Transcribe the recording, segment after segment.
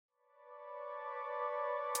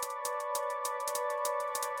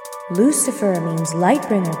Lucifer Means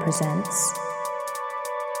Lightbringer presents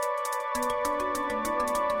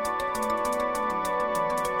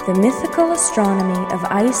The Mythical Astronomy of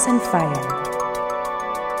Ice and Fire.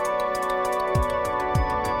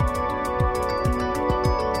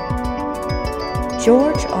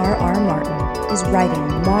 George R.R. Martin is writing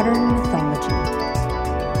modern mythology.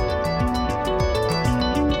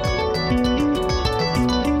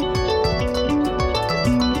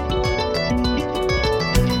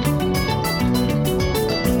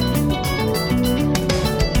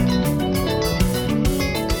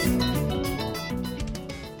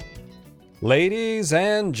 Ladies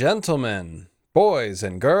and gentlemen, boys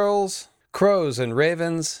and girls, crows and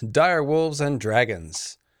ravens, dire wolves and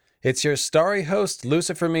dragons. It's your starry host,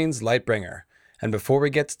 Lucifer Means Lightbringer, and before we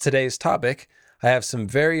get to today's topic, I have some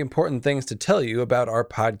very important things to tell you about our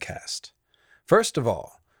podcast. First of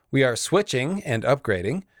all, we are switching and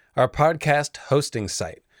upgrading our podcast hosting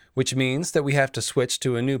site, which means that we have to switch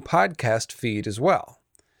to a new podcast feed as well.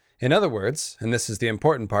 In other words, and this is the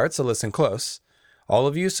important part, so listen close, all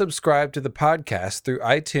of you subscribe to the podcast through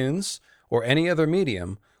iTunes or any other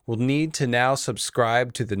medium will need to now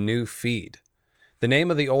subscribe to the new feed. The name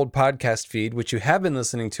of the old podcast feed, which you have been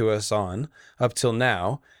listening to us on up till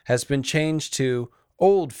now, has been changed to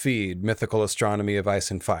Old Feed Mythical Astronomy of Ice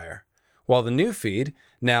and Fire, while the new feed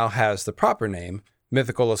now has the proper name,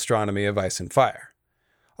 Mythical Astronomy of Ice and Fire.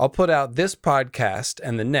 I'll put out this podcast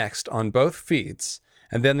and the next on both feeds,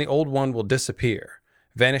 and then the old one will disappear,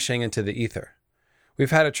 vanishing into the ether. We've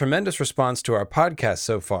had a tremendous response to our podcast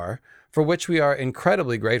so far, for which we are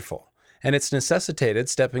incredibly grateful, and it's necessitated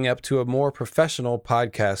stepping up to a more professional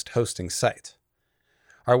podcast hosting site.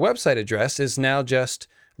 Our website address is now just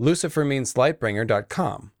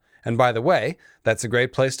lucifermeanslightbringer.com, and by the way, that's a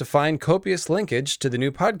great place to find copious linkage to the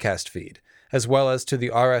new podcast feed, as well as to the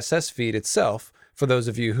RSS feed itself for those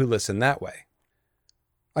of you who listen that way.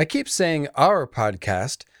 I keep saying our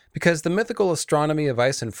podcast because the Mythical Astronomy of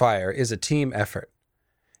Ice and Fire is a team effort.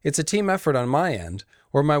 It's a team effort on my end,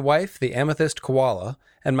 where my wife, the Amethyst Koala,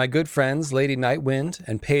 and my good friends Lady Nightwind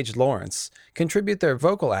and Paige Lawrence contribute their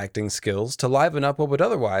vocal acting skills to liven up what would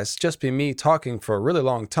otherwise just be me talking for a really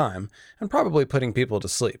long time and probably putting people to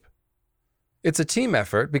sleep. It's a team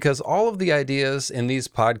effort because all of the ideas in these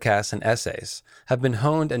podcasts and essays have been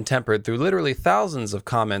honed and tempered through literally thousands of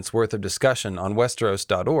comments worth of discussion on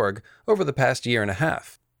Westeros.org over the past year and a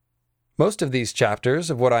half. Most of these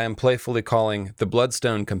chapters of what I am playfully calling the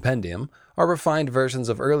Bloodstone Compendium are refined versions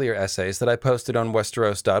of earlier essays that I posted on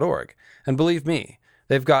Westeros.org, and believe me,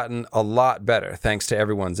 they've gotten a lot better thanks to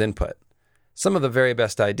everyone's input. Some of the very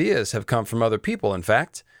best ideas have come from other people, in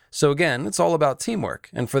fact, so again, it's all about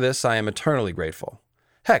teamwork, and for this I am eternally grateful.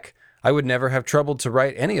 Heck, I would never have troubled to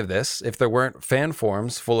write any of this if there weren't fan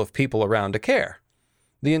forums full of people around to care.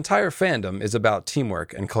 The entire fandom is about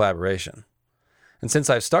teamwork and collaboration. And since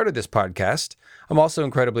I've started this podcast, I'm also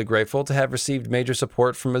incredibly grateful to have received major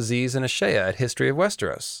support from Aziz and Ashea at History of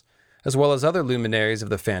Westeros, as well as other luminaries of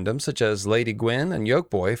the fandom such as Lady Gwyn and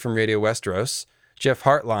Yolkboy from Radio Westeros, Jeff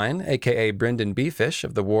Hartline, aka Brendan Beefish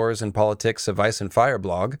of the Wars and Politics of Ice and Fire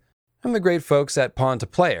blog, and the great folks at Pawn to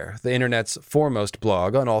Player, the internet's foremost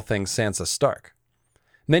blog on all things Sansa Stark.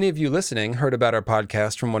 Many of you listening heard about our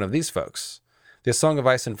podcast from one of these folks. The Song of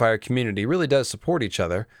Ice and Fire community really does support each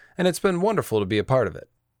other, and it's been wonderful to be a part of it.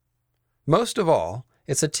 Most of all,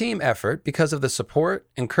 it's a team effort because of the support,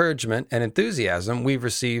 encouragement, and enthusiasm we've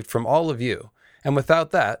received from all of you, and without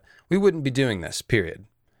that, we wouldn't be doing this, period.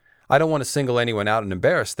 I don't want to single anyone out and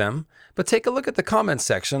embarrass them, but take a look at the comments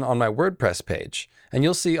section on my WordPress page, and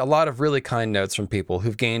you'll see a lot of really kind notes from people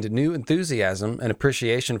who've gained new enthusiasm and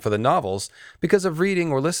appreciation for the novels because of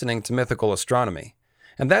reading or listening to mythical astronomy.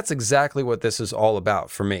 And that's exactly what this is all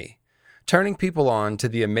about for me. Turning people on to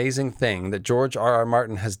the amazing thing that George R.R.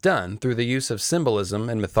 Martin has done through the use of symbolism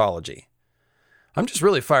and mythology. I'm just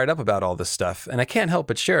really fired up about all this stuff, and I can't help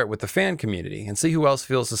but share it with the fan community and see who else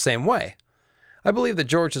feels the same way. I believe that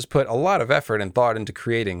George has put a lot of effort and thought into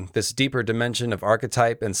creating this deeper dimension of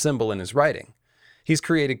archetype and symbol in his writing. He's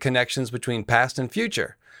created connections between past and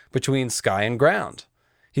future, between sky and ground.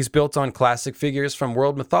 He's built on classic figures from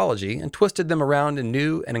world mythology and twisted them around in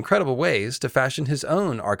new and incredible ways to fashion his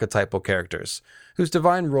own archetypal characters, whose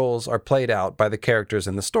divine roles are played out by the characters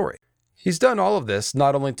in the story. He's done all of this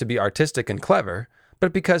not only to be artistic and clever,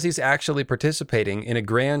 but because he's actually participating in a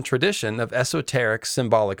grand tradition of esoteric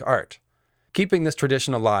symbolic art. Keeping this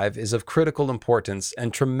tradition alive is of critical importance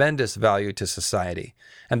and tremendous value to society,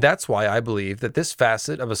 and that's why I believe that this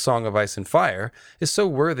facet of A Song of Ice and Fire is so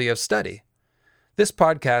worthy of study. This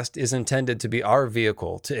podcast is intended to be our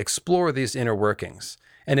vehicle to explore these inner workings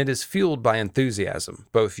and it is fueled by enthusiasm,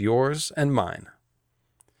 both yours and mine.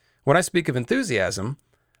 When I speak of enthusiasm,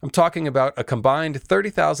 I'm talking about a combined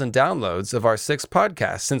 30,000 downloads of our 6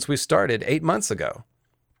 podcasts since we started 8 months ago.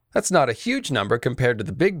 That's not a huge number compared to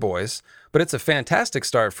the big boys, but it's a fantastic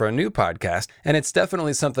start for a new podcast, and it's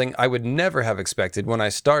definitely something I would never have expected when I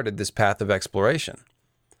started this path of exploration.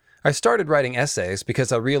 I started writing essays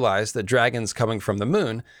because I realized that dragons coming from the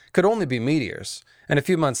moon could only be meteors, and a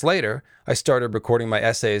few months later, I started recording my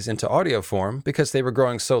essays into audio form because they were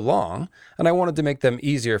growing so long, and I wanted to make them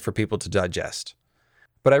easier for people to digest.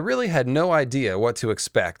 But I really had no idea what to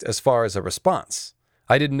expect as far as a response.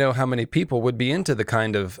 I didn't know how many people would be into the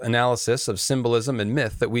kind of analysis of symbolism and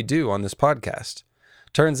myth that we do on this podcast.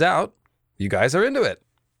 Turns out, you guys are into it.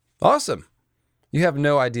 Awesome. You have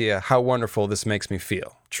no idea how wonderful this makes me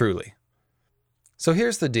feel, truly. So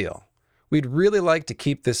here's the deal. We'd really like to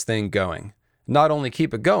keep this thing going. Not only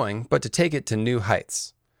keep it going, but to take it to new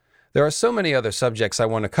heights. There are so many other subjects I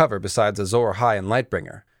want to cover besides Azor Ahai and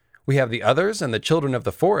Lightbringer. We have the Others and the Children of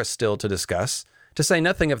the Forest still to discuss, to say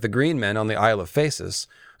nothing of the Green Men on the Isle of Faces,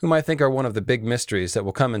 whom I think are one of the big mysteries that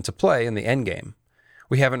will come into play in the endgame.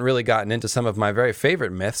 We haven't really gotten into some of my very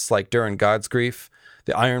favorite myths like Durin Godsgrief,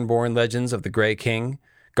 the Ironborn legends of the Grey King,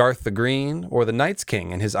 Garth the Green, or the Night's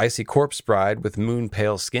King and his icy corpse bride with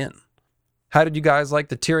moon-pale skin. How did you guys like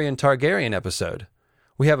the Tyrion Targaryen episode?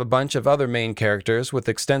 We have a bunch of other main characters with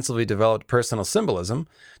extensively developed personal symbolism,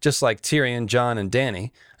 just like Tyrion, Jon, and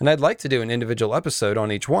Dany, and I'd like to do an individual episode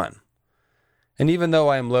on each one. And even though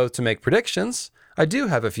I am loath to make predictions, I do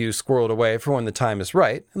have a few squirreled away for when the time is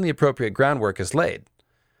right and the appropriate groundwork is laid.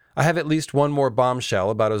 I have at least one more bombshell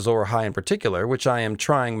about Azor Ahai in particular, which I am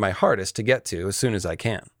trying my hardest to get to as soon as I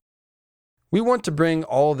can. We want to bring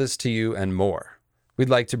all this to you and more. We'd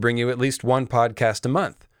like to bring you at least one podcast a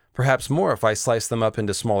month, perhaps more if I slice them up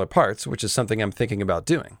into smaller parts, which is something I'm thinking about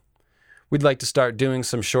doing. We'd like to start doing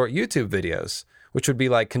some short YouTube videos, which would be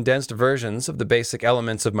like condensed versions of the basic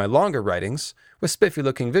elements of my longer writings, with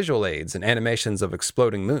spiffy-looking visual aids and animations of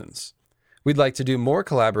exploding moons. We'd like to do more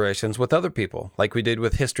collaborations with other people, like we did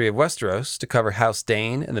with History of Westeros to cover House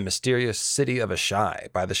Dane and the mysterious city of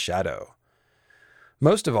Asshai by the Shadow.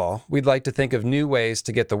 Most of all, we'd like to think of new ways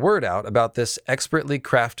to get the word out about this expertly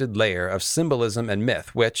crafted layer of symbolism and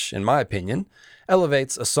myth, which, in my opinion,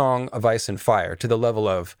 elevates A Song of Ice and Fire to the level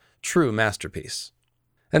of true masterpiece.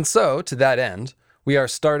 And so, to that end, we are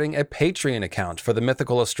starting a Patreon account for the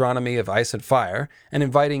mythical astronomy of Ice and Fire and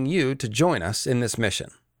inviting you to join us in this mission.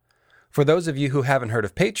 For those of you who haven't heard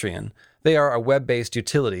of Patreon, they are a web-based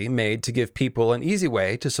utility made to give people an easy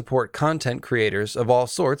way to support content creators of all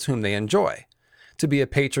sorts whom they enjoy. To be a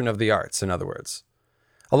patron of the arts, in other words.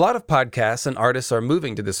 A lot of podcasts and artists are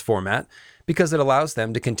moving to this format because it allows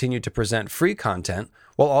them to continue to present free content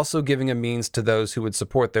while also giving a means to those who would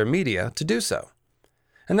support their media to do so.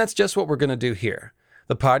 And that's just what we're going to do here.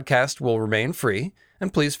 The podcast will remain free,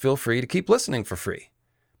 and please feel free to keep listening for free.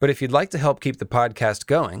 But if you'd like to help keep the podcast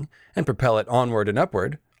going and propel it onward and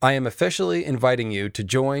upward, I am officially inviting you to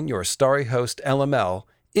join your Starry Host LML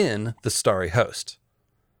in the Starry Host.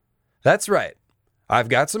 That's right. I've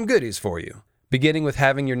got some goodies for you, beginning with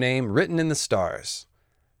having your name written in the stars.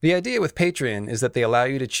 The idea with Patreon is that they allow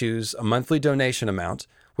you to choose a monthly donation amount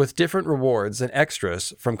with different rewards and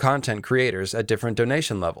extras from content creators at different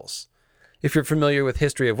donation levels. If you're familiar with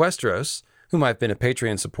History of Westeros, whom I've been a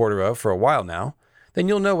Patreon supporter of for a while now, then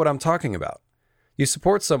you'll know what I'm talking about. You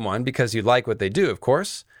support someone because you like what they do, of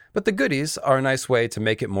course, but the goodies are a nice way to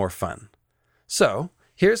make it more fun. So,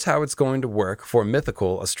 here's how it's going to work for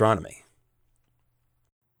mythical astronomy.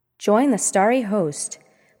 Join the Starry Host.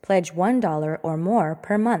 Pledge $1 or more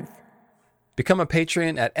per month. Become a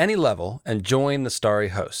patron at any level and join the Starry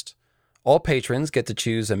Host. All patrons get to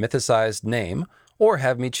choose a mythicized name or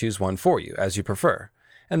have me choose one for you, as you prefer,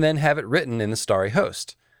 and then have it written in the Starry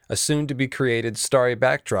Host, a soon-to-be-created starry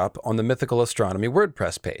backdrop on the Mythical Astronomy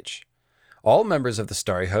WordPress page. All members of the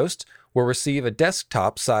Starry Host will receive a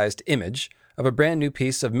desktop-sized image of a brand new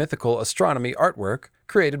piece of mythical astronomy artwork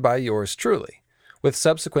created by yours truly, with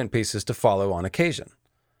subsequent pieces to follow on occasion.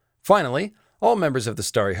 Finally, all members of the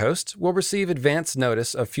Starry Host will receive advance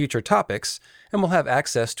notice of future topics and will have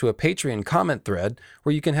access to a Patreon comment thread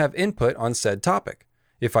where you can have input on said topic.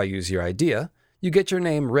 If I use your idea, you get your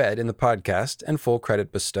name read in the podcast and full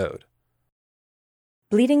credit bestowed.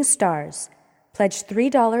 Bleeding Stars. Pledge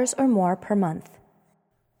 $3 or more per month.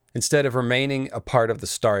 Instead of remaining a part of the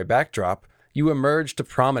starry backdrop, you emerge to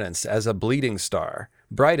prominence as a bleeding star,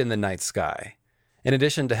 bright in the night sky. In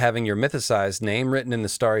addition to having your mythicized name written in the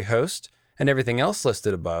Starry Host and everything else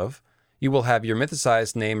listed above, you will have your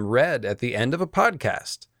mythicized name read at the end of a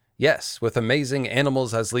podcast. Yes, with amazing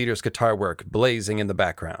Animals as Leaders guitar work blazing in the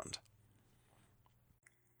background.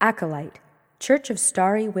 Acolyte, Church of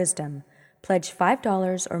Starry Wisdom. Pledge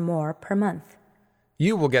 $5 or more per month.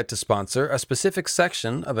 You will get to sponsor a specific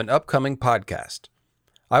section of an upcoming podcast.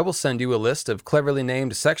 I will send you a list of cleverly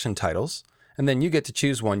named section titles, and then you get to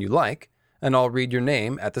choose one you like, and I'll read your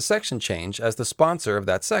name at the section change as the sponsor of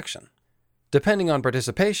that section. Depending on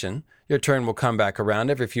participation, your turn will come back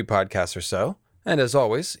around every few podcasts or so, and as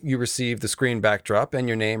always, you receive the screen backdrop and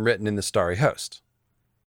your name written in the Starry Host.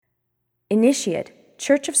 Initiate,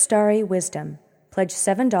 Church of Starry Wisdom. Pledge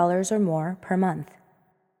 $7 or more per month.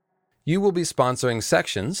 You will be sponsoring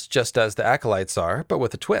sections just as the acolytes are, but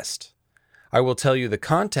with a twist. I will tell you the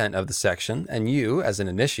content of the section, and you, as an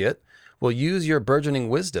initiate, will use your burgeoning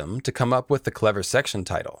wisdom to come up with the clever section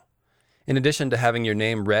title. In addition to having your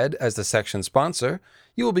name read as the section sponsor,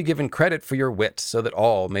 you will be given credit for your wit so that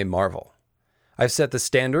all may marvel. I've set the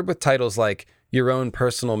standard with titles like Your Own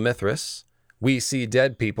Personal Mithras, We See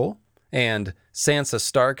Dead People, and Sansa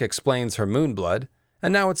Stark Explains Her Moonblood,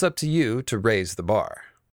 and now it's up to you to raise the bar.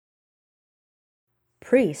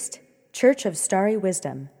 Priest, Church of Starry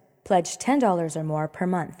Wisdom. Pledge $10 or more per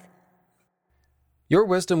month. Your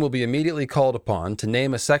wisdom will be immediately called upon to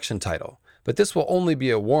name a section title, but this will only be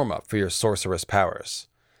a warm-up for your sorceress powers.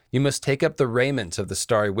 You must take up the raiment of the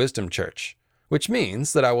Starry Wisdom Church, which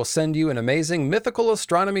means that I will send you an amazing Mythical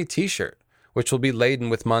Astronomy t-shirt, which will be laden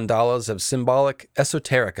with mandalas of symbolic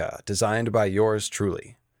esoterica designed by yours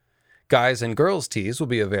truly. Guys and girls tees will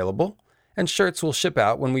be available, and shirts will ship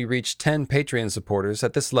out when we reach 10 Patreon supporters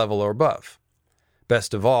at this level or above.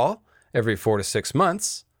 Best of all, every 4 to 6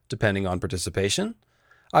 months, depending on participation,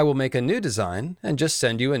 I will make a new design and just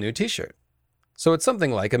send you a new t-shirt. So it's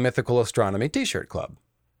something like a Mythical Astronomy t-shirt club.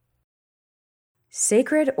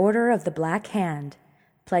 Sacred Order of the Black Hand.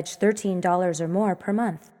 Pledge $13 or more per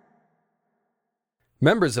month.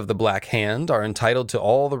 Members of the Black Hand are entitled to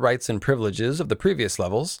all the rights and privileges of the previous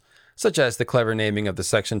levels, such as the clever naming of the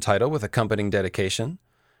section title with accompanying dedication,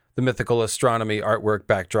 the Mythical Astronomy artwork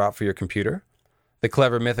backdrop for your computer, the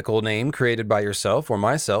clever mythical name created by yourself or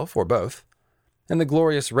myself or both, and the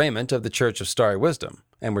glorious raiment of the Church of Starry Wisdom.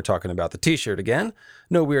 And we're talking about the t-shirt again,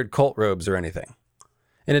 no weird cult robes or anything.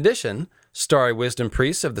 In addition, Starry Wisdom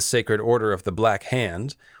priests of the Sacred Order of the Black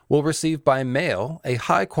Hand will receive by mail a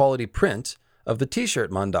high-quality print of the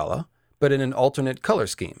t-shirt mandala, but in an alternate color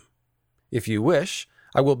scheme. If you wish,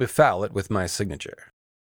 I will befoul it with my signature.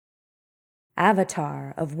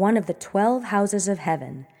 Avatar of one of the 12 houses of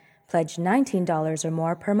heaven. Pledge $19 or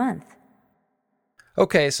more per month.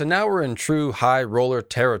 Okay, so now we're in true high roller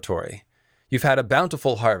territory. You've had a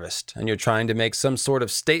bountiful harvest, and you're trying to make some sort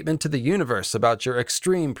of statement to the universe about your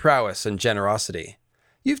extreme prowess and generosity.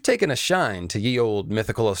 You've taken a shine to ye old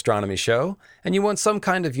Mythical Astronomy show, and you want some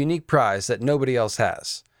kind of unique prize that nobody else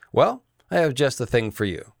has. Well, I have just the thing for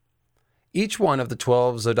you. Each one of the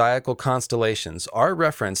 12 zodiacal constellations are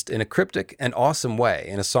referenced in a cryptic and awesome way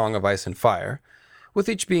in A Song of Ice and Fire, with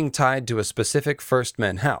each being tied to a specific First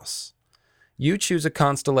Men house. You choose a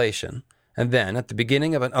constellation, and then, at the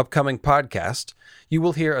beginning of an upcoming podcast, you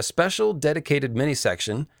will hear a special dedicated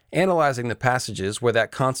mini-section analyzing the passages where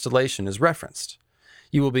that constellation is referenced.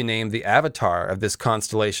 You will be named the avatar of this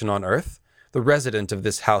constellation on Earth, the resident of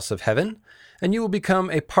this house of heaven, and you will become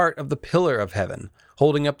a part of the pillar of heaven,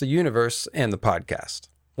 holding up the universe and the podcast,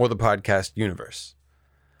 or the podcast universe.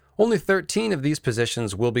 Only 13 of these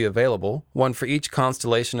positions will be available, one for each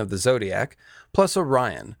constellation of the zodiac, plus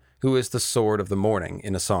Orion, who is the sword of the morning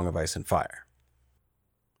in A Song of Ice and Fire.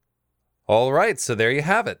 All right, so there you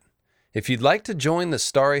have it. If you'd like to join the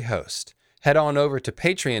Starry Host, head on over to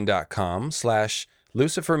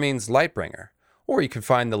patreon.com/LuciferMeansLightbringer, or you can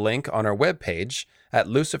find the link on our webpage at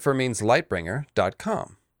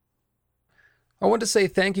lucifermeanslightbringer.com. I want to say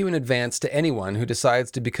thank you in advance to anyone who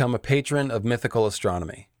decides to become a patron of Mythical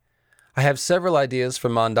Astronomy. I have several ideas for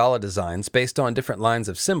mandala designs based on different lines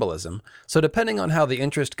of symbolism, so depending on how the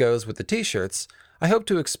interest goes with the t-shirts, I hope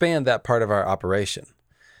to expand that part of our operation.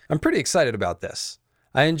 I'm pretty excited about this.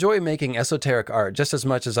 I enjoy making esoteric art just as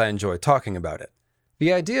much as I enjoy talking about it.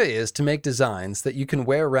 The idea is to make designs that you can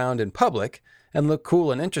wear around in public and look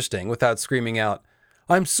cool and interesting without screaming out,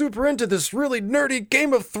 "I'm super into this really nerdy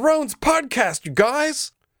Game of Thrones podcast, you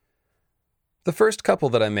guys!" The first couple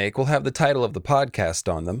that I make will have the title of the podcast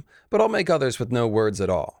on them, but I'll make others with no words at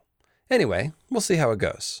all. Anyway, we'll see how it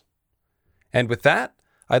goes. And with that,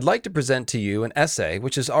 I'd like to present to you an essay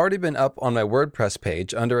which has already been up on my WordPress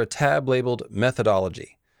page under a tab labeled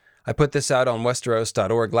Methodology. I put this out on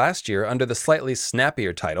Westeros.org last year under the slightly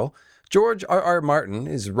snappier title, George R.R. Martin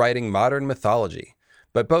is Writing Modern Mythology,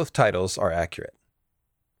 but both titles are accurate.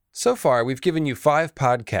 So far, we've given you 5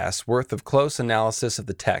 podcasts worth of close analysis of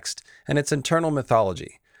the text and its internal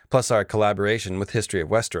mythology, plus our collaboration with History of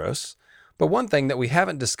Westeros. But one thing that we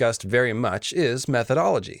haven't discussed very much is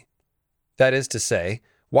methodology. That is to say,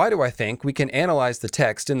 why do I think we can analyze the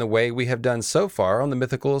text in the way we have done so far on the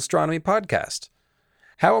Mythical Astronomy podcast?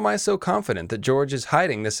 How am I so confident that George is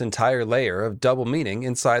hiding this entire layer of double meaning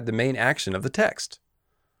inside the main action of the text?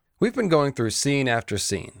 We've been going through scene after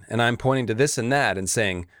scene, and I'm pointing to this and that and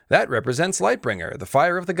saying, that represents Lightbringer, the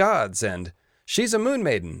fire of the gods, and she's a moon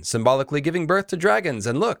maiden, symbolically giving birth to dragons,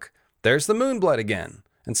 and look, there's the moon blood again,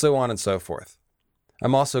 and so on and so forth.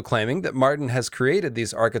 I'm also claiming that Martin has created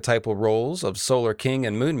these archetypal roles of Solar King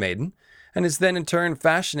and Moon Maiden, and is then in turn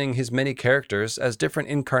fashioning his many characters as different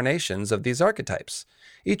incarnations of these archetypes,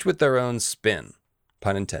 each with their own spin,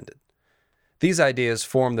 pun intended. These ideas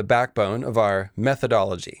form the backbone of our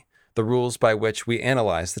methodology, the rules by which we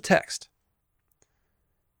analyze the text.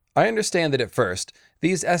 I understand that at first,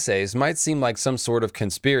 these essays might seem like some sort of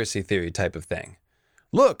conspiracy theory type of thing.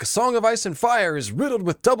 Look, A Song of Ice and Fire is riddled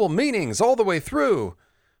with double meanings all the way through.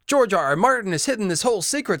 George R. R. Martin has hidden this whole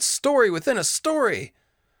secret story within a story.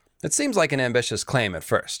 It seems like an ambitious claim at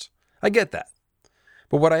first. I get that.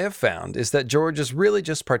 But what I have found is that George is really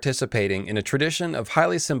just participating in a tradition of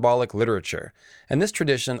highly symbolic literature, and this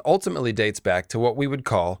tradition ultimately dates back to what we would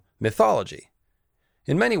call mythology.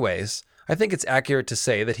 In many ways, I think it's accurate to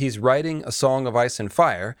say that he's writing A Song of Ice and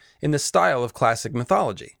Fire in the style of classic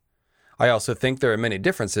mythology. I also think there are many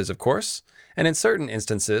differences, of course, and in certain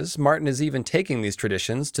instances, Martin is even taking these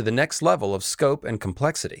traditions to the next level of scope and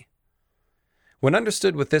complexity. When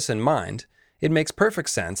understood with this in mind, it makes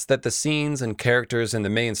perfect sense that the scenes and characters in the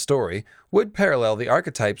main story would parallel the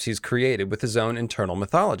archetypes he's created with his own internal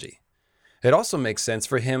mythology. It also makes sense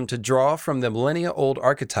for him to draw from the millennia-old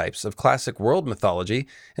archetypes of classic world mythology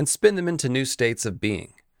and spin them into new states of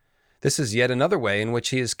being. This is yet another way in which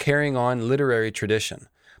he is carrying on literary tradition,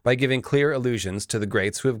 by giving clear allusions to the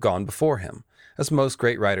greats who have gone before him, as most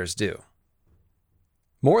great writers do.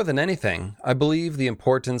 More than anything, I believe the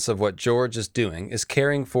importance of what George is doing is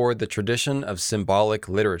carrying forward the tradition of symbolic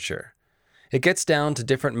literature. It gets down to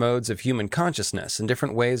different modes of human consciousness and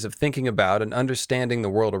different ways of thinking about and understanding the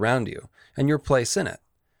world around you, and your place in it.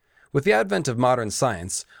 With the advent of modern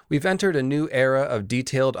science, we've entered a new era of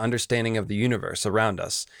detailed understanding of the universe around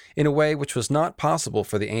us in a way which was not possible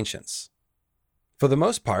for the ancients. For the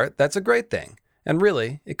most part, that's a great thing, and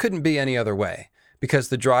really, it couldn't be any other way, because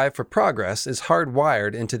the drive for progress is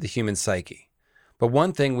hardwired into the human psyche. But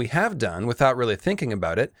one thing we have done without really thinking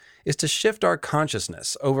about it is to shift our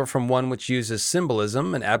consciousness over from one which uses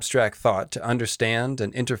symbolism and abstract thought to understand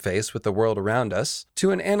and interface with the world around us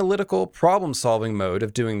to an analytical, problem-solving mode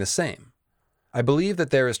of doing the same. I believe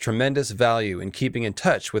that there is tremendous value in keeping in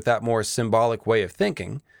touch with that more symbolic way of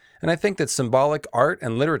thinking, and I think that symbolic art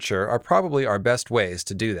and literature are probably our best ways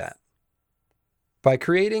to do that. By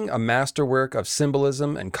creating a masterwork of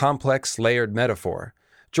symbolism and complex layered metaphor,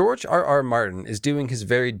 George R. R. Martin is doing his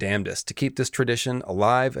very damnedest to keep this tradition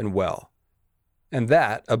alive and well. And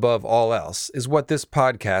that, above all else, is what this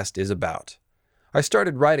podcast is about. I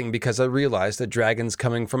started writing because I realized that dragons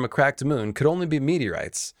coming from a cracked moon could only be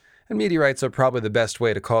meteorites, and meteorites are probably the best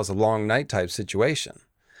way to cause a long night type situation.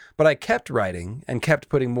 But I kept writing and kept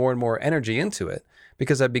putting more and more energy into it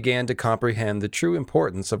because I began to comprehend the true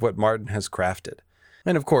importance of what Martin has crafted.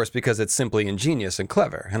 And of course, because it's simply ingenious and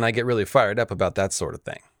clever, and I get really fired up about that sort of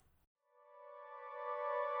thing.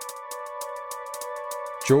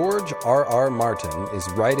 George R. R. Martin is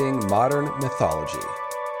writing modern mythology.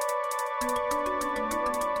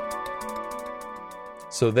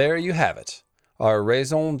 So there you have it, our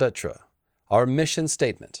raison d'etre, our mission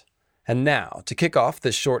statement. And now, to kick off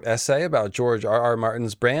this short essay about George R. R.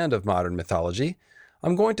 Martin's brand of modern mythology,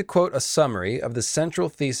 I'm going to quote a summary of the central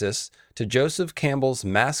thesis to Joseph Campbell's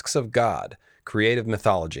Masks of God, Creative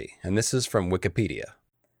Mythology, and this is from Wikipedia.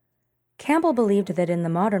 Campbell believed that in the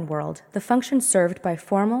modern world, the function served by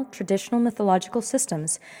formal, traditional mythological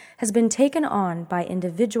systems has been taken on by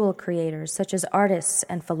individual creators such as artists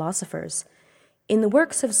and philosophers. In the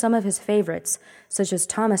works of some of his favorites, such as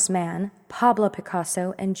Thomas Mann, Pablo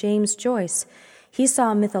Picasso, and James Joyce, he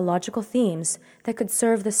saw mythological themes that could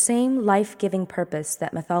serve the same life-giving purpose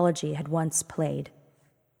that mythology had once played.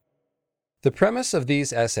 The premise of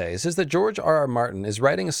these essays is that George R. R. Martin is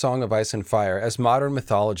writing A Song of Ice and Fire as modern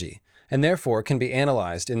mythology, and therefore can be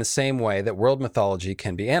analyzed in the same way that world mythology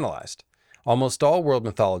can be analyzed. Almost all world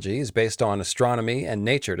mythology is based on astronomy and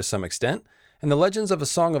nature to some extent, and the legends of A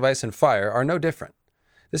Song of Ice and Fire are no different.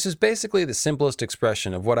 This is basically the simplest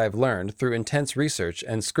expression of what I've learned through intense research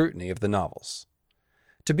and scrutiny of the novels.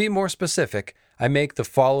 To be more specific, I make the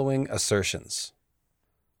following assertions.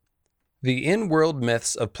 The in-world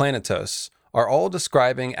myths of Planetos are all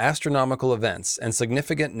describing astronomical events and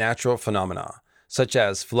significant natural phenomena, such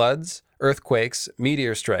as floods, earthquakes,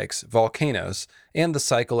 meteor strikes, volcanoes, and the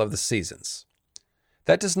cycle of the seasons.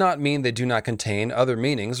 That does not mean they do not contain other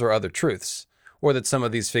meanings or other truths, or that some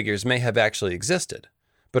of these figures may have actually existed,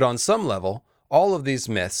 but on some level, all of these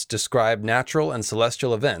myths describe natural and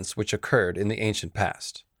celestial events which occurred in the ancient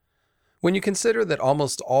past. When you consider that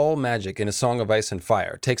almost all magic in A Song of Ice and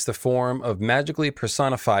Fire takes the form of magically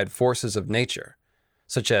personified forces of nature,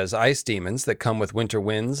 such as ice demons that come with winter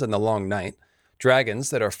winds and the long night,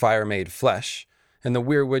 dragons that are fire-made flesh, and the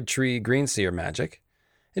weirwood tree greenseer magic,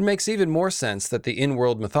 it makes even more sense that the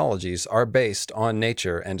in-world mythologies are based on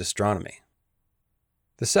nature and astronomy.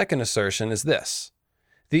 The second assertion is this.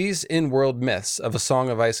 These in-world myths of A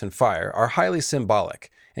Song of Ice and Fire are highly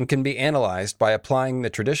symbolic and can be analyzed by applying the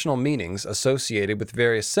traditional meanings associated with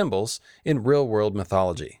various symbols in real-world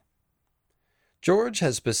mythology. George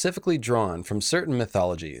has specifically drawn from certain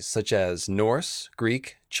mythologies such as Norse,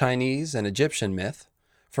 Greek, Chinese, and Egyptian myth,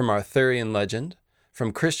 from Arthurian legend,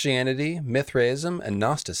 from Christianity, Mithraism, and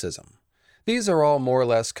Gnosticism. These are all more or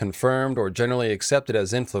less confirmed or generally accepted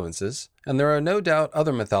as influences, and there are no doubt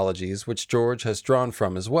other mythologies which George has drawn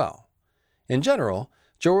from as well. In general,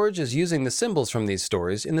 George is using the symbols from these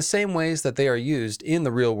stories in the same ways that they are used in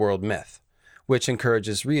the real-world myth, which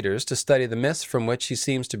encourages readers to study the myths from which he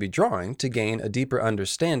seems to be drawing to gain a deeper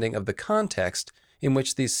understanding of the context in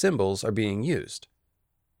which these symbols are being used.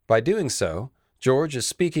 By doing so, George is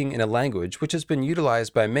speaking in a language which has been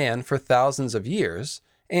utilized by man for thousands of years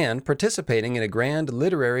and participating in a grand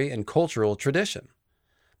literary and cultural tradition.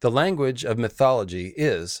 The language of mythology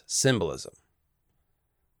is symbolism.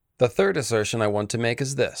 The third assertion I want to make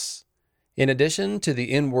is this. In addition to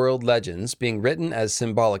the in-world legends being written as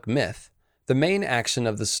symbolic myth, the main action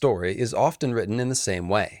of the story is often written in the same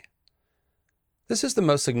way. This is the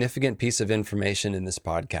most significant piece of information in this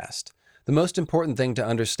podcast, the most important thing to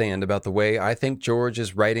understand about the way I think George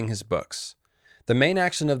is writing his books. The main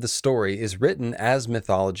action of the story is written as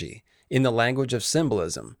mythology, in the language of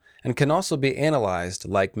symbolism, and can also be analyzed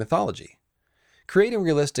like mythology. Creating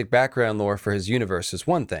realistic background lore for his universe is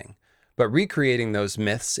one thing, but recreating those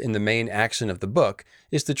myths in the main action of the book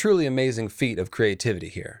is the truly amazing feat of creativity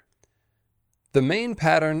here. The main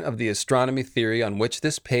pattern of the astronomy theory on which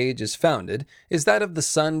this page is founded is that of the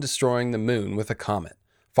sun destroying the moon with a comet,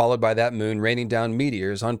 followed by that moon raining down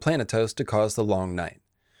meteors on Planetos to cause the long night.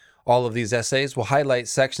 All of these essays will highlight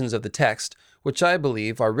sections of the text which I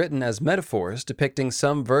believe are written as metaphors depicting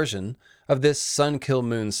some version of this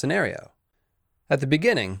sun-kill-moon scenario. At the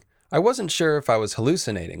beginning, I wasn't sure if I was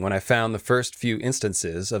hallucinating when I found the first few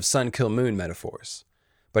instances of sun-kill-moon metaphors.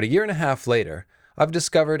 But a year and a half later, I've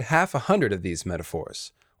discovered 100 of these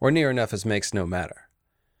metaphors, or near enough as makes no matter.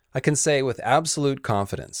 I can say with absolute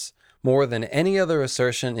confidence, more than any other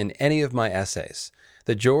assertion in any of my essays,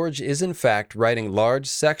 that George is in fact writing large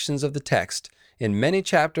sections of the text in many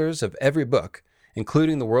chapters of every book,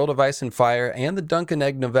 including The World of Ice and Fire and the Dunk and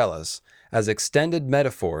Egg novellas, as extended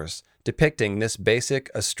metaphors depicting this basic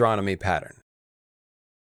astronomy pattern.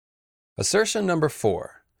 Assertion number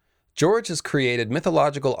 4. George has created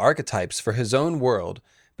mythological archetypes for his own world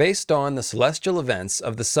based on the celestial events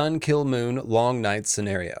of the sun-kill-moon long night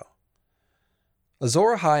scenario.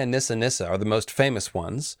 Azor Ahai and Nissa Nissa are the most famous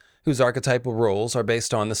ones, whose archetypal roles are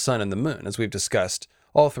based on the sun and the moon, as we've discussed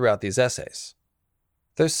all throughout these essays.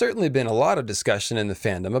 There's certainly been a lot of discussion in the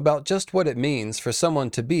fandom about just what it means for someone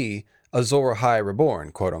to be Azor Ahai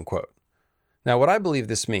reborn, quote-unquote. Now, what I believe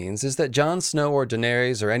this means is that Jon Snow or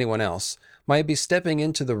Daenerys or anyone else might be stepping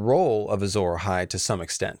into the role of Azor Ahai to some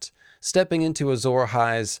extent, stepping into Azor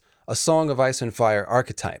Ahai's A Song of Ice and Fire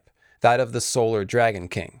archetype, that of the Solar Dragon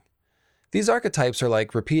King. These archetypes are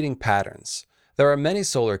like repeating patterns. There are many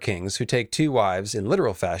Solar Kings who take 2 wives in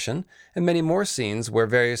literal fashion, and many more scenes where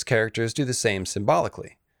various characters do the same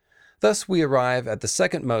symbolically. Thus, we arrive at the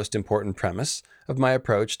second most important premise of my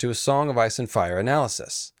approach to A Song of Ice and Fire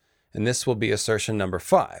analysis, and this will be assertion number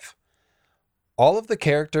 5. All of the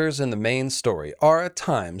characters in the main story are at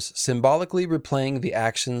times symbolically replaying the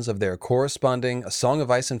actions of their corresponding A Song of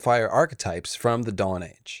Ice and Fire archetypes from the Dawn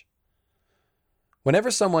Age.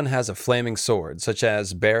 Whenever someone has a flaming sword, such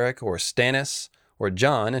as Beric or Stannis, or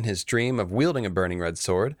Jon in his dream of wielding a burning red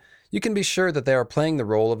sword, you can be sure that they are playing the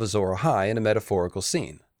role of Azor Ahai in a metaphorical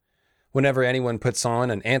scene. Whenever anyone puts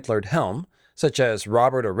on an antlered helm, such as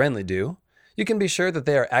Robert or Renly do, you can be sure that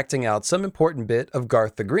they are acting out some important bit of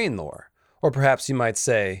Garth the Green lore, or perhaps you might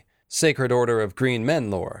say, Sacred Order of Green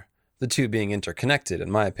Men lore, the two being interconnected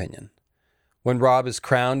in my opinion. When Robb is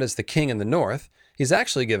crowned as the king in the north, he's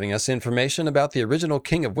actually giving us information about the original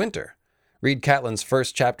king of winter. Read Catelyn's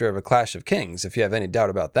first chapter of A Clash of Kings if you have any doubt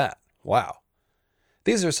about that. Wow.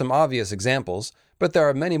 These are some obvious examples, but there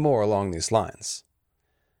are many more along these lines.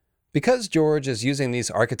 Because George is using these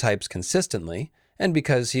archetypes consistently, and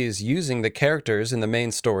because he is using the characters in the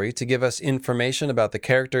main story to give us information about the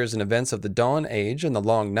characters and events of the Dawn Age and the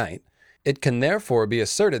Long Night, it can therefore be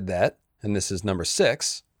asserted that, and this is number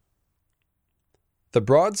 6, the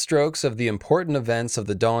broad strokes of the important events of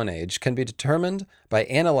the Dawn Age can be determined by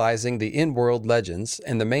analyzing the in-world legends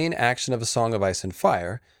and the main action of A Song of Ice and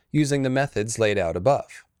Fire using the methods laid out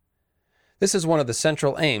above. This is one of the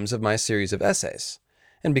central aims of my series of essays,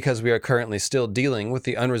 and because we are currently still dealing with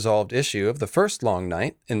the unresolved issue of the first Long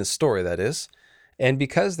Night, in the story that is, and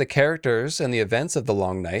because the characters and the events of the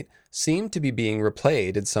Long Night seem to be being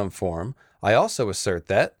replayed in some form, I also assert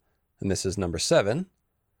that, and this is number 7,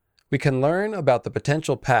 we can learn about the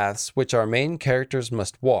potential paths which our main characters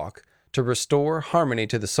must walk to restore harmony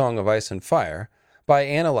to the Song of Ice and Fire by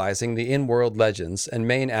analyzing the in-world legends and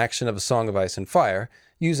main action of A Song of Ice and Fire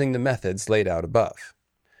using the methods laid out above.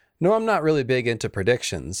 No, I'm not really big into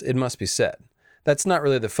predictions, it must be said. That's not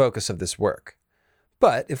really the focus of this work.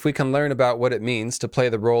 But if we can learn about what it means to play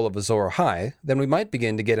the role of Azor Ahai, then we might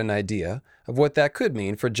begin to get an idea of what that could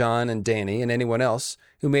mean for Jon and Dany and anyone else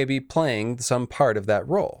who may be playing some part of that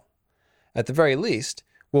role. At the very least,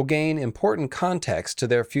 we'll gain important context to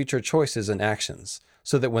their future choices and actions,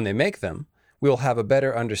 so that when they make them, we'll have a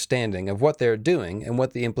better understanding of what they're doing and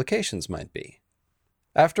what the implications might be.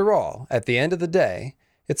 After all, at the end of the day,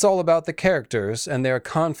 it's all about the characters and their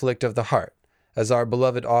conflict of the heart, as our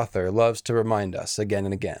beloved author loves to remind us again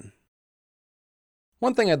and again.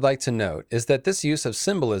 One thing I'd like to note is that this use of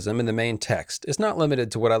symbolism in the main text is not limited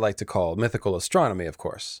to what I like to call mythical astronomy, of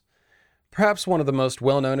course. Perhaps one of the most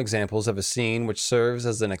well-known examples of a scene which serves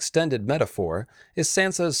as an extended metaphor is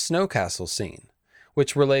Sansa's Snow Castle scene,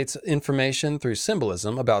 which relates information through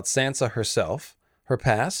symbolism about Sansa herself, her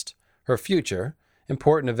past, her future,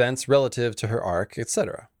 important events relative to her arc,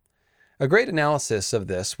 etc. A great analysis of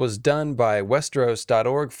this was done by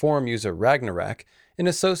Westeros.org forum user Ragnarok in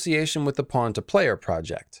association with the Pawn to Player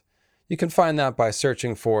project. You can find that by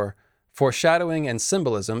searching for Foreshadowing and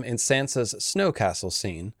Symbolism in Sansa's Snow Castle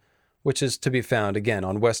Scene, which is to be found again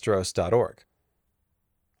on Westeros.org.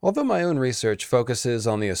 Although my own research focuses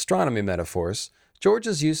on the astronomy metaphors,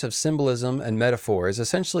 George's use of symbolism and metaphor is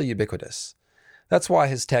essentially ubiquitous. That's why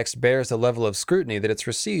his text bears the level of scrutiny that it's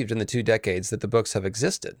received in the 2 decades that the books have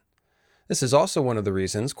existed. This is also one of the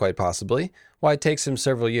reasons, quite possibly, why it takes him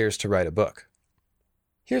several years to write a book.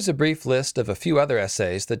 Here's a brief list of a few other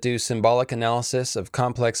essays that do symbolic analysis of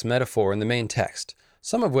complex metaphor in the main text,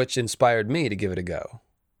 some of which inspired me to give it a go.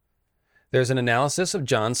 There's an analysis of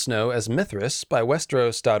Jon Snow as Mithras by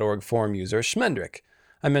Westeros.org forum user Schmendrick.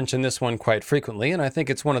 I mention this one quite frequently, and I think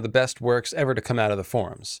it's one of the best works ever to come out of the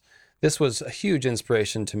forums. This was a huge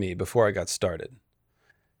inspiration to me before I got started.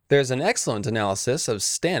 There's an excellent analysis of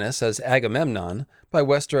Stannis as Agamemnon by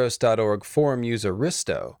Westeros.org forum user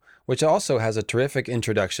Risto, which also has a terrific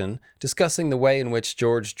introduction discussing the way in which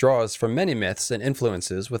George draws from many myths and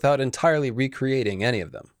influences without entirely recreating any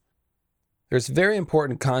of them. There's very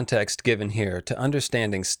important context given here to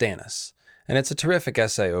understanding Stannis, and it's a terrific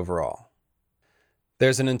essay overall.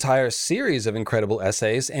 There's an entire series of incredible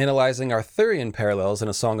essays analyzing Arthurian parallels in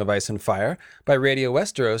A Song of Ice and Fire by Radio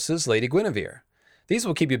Westeros' Lady Guinevere. These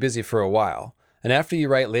will keep you busy for a while, and after you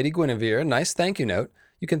write Lady Guinevere a nice thank you note,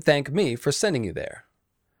 you can thank me for sending you there.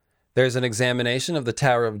 There's an examination of the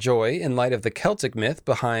Tower of Joy in light of the Celtic myth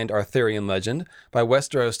behind Arthurian legend by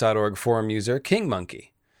Westeros.org forum user King Monkey.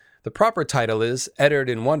 The proper title is Eddard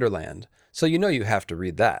in Wonderland, so you know you have to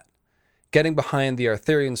read that. Getting behind the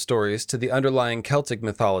Arthurian stories to the underlying Celtic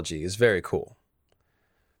mythology is very cool.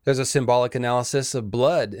 There's a symbolic analysis of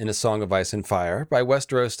blood in A Song of Ice and Fire by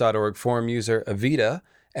Westeros.org forum user Evita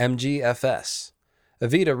MGFS.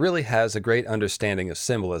 Evita really has a great understanding of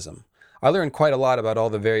symbolism. I learned quite a lot about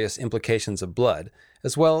all the various implications of blood,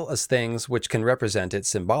 as well as things which can represent it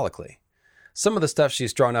symbolically. Some of the stuff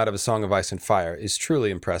she's drawn out of A Song of Ice and Fire is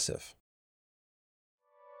truly impressive.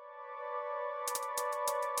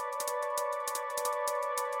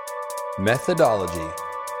 Methodology.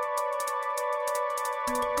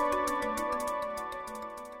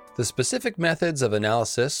 The specific methods of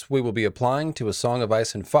analysis we will be applying to A Song of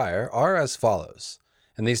Ice and Fire are as follows,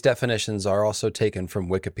 and these definitions are also taken from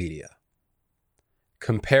Wikipedia.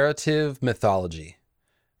 Comparative mythology.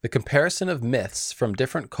 The comparison of myths from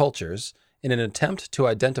different cultures in an attempt to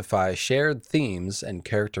identify shared themes and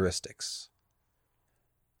characteristics.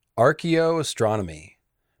 Archaeoastronomy.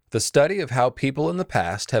 the study of how people in the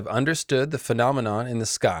past have understood the phenomenon in the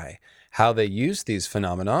sky, how they use these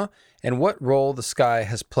phenomena, and what role the sky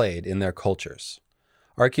has played in their cultures.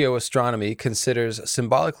 Archaeoastronomy considers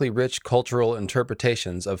symbolically rich cultural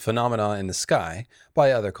interpretations of phenomena in the sky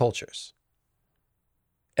by other cultures.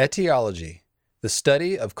 Etiology, the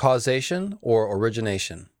study of causation or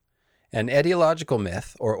origination. An etiological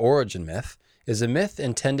myth, or origin myth, is a myth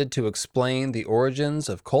intended to explain the origins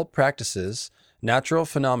of cult practices, natural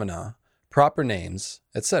phenomena, proper names,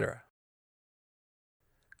 etc.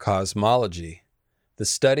 Cosmology, the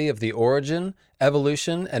study of the origin,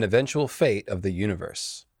 evolution, and eventual fate of the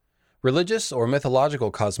universe. Religious or mythological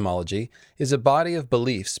cosmology is a body of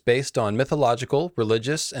beliefs based on mythological,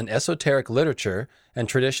 religious, and esoteric literature and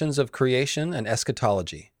traditions of creation and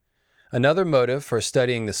eschatology. Another motive for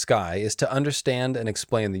studying the sky is to understand and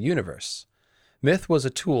explain the universe. Myth was a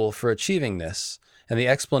tool for achieving this, and the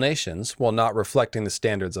explanations, while not reflecting the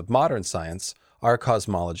standards of modern science, are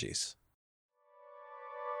cosmologies.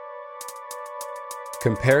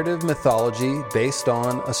 Comparative mythology based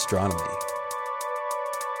on astronomy.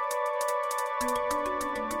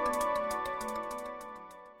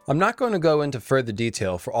 I'm not going to go into further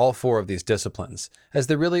detail for all four of these disciplines, as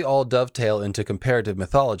they really all dovetail into comparative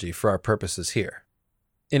mythology for our purposes here.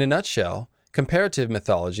 In a nutshell, comparative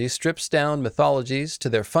mythology strips down mythologies to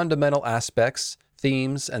their fundamental aspects,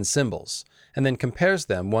 themes, and symbols, and then compares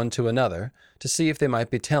them one to another to see if they might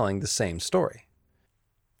be telling the same story.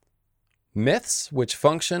 Myths, which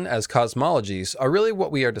function as cosmologies, are really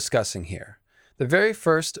what we are discussing here. The very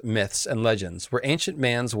first myths and legends were ancient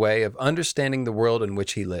man's way of understanding the world in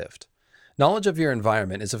which he lived. Knowledge of your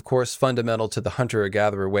environment is of course fundamental to the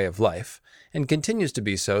hunter-gatherer way of life, and continues to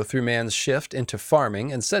be so through man's shift into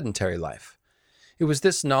farming and sedentary life. It was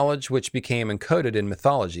this knowledge which became encoded in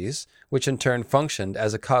mythologies, which in turn functioned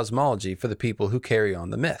as a cosmology for the people who carry on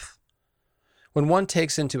the myth. When one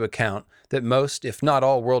takes into account that most, if not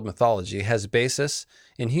all, world mythology has basis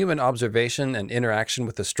in human observation and interaction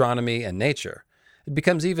with astronomy and nature, it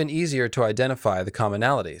becomes even easier to identify the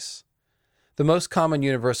commonalities. The most common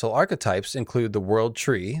universal archetypes include the world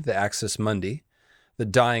tree, the axis mundi, the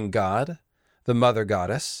dying god, the mother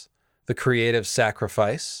goddess, the creative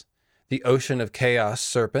sacrifice, the ocean of chaos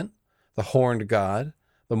serpent, the horned god,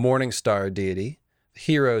 the morning star deity, the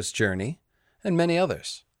hero's journey, and many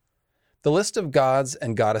others. The list of gods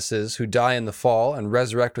and goddesses who die in the fall and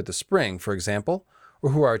resurrect with the spring, for example,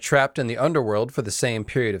 or who are trapped in the underworld for the same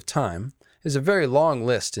period of time, is a very long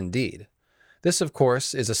list indeed. This, of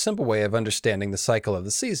course, is a simple way of understanding the cycle of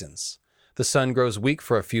the seasons. The sun grows weak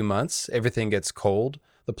for a few months, everything gets cold,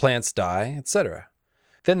 the plants die, etc.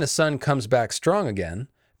 Then the sun comes back strong again,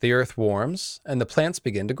 the earth warms, and the plants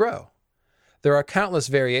begin to grow. There are countless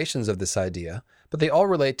variations of this idea, but they all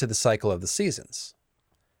relate to the cycle of the seasons.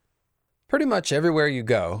 Pretty much everywhere you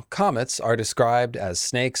go, comets are described as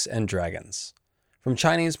snakes and dragons. From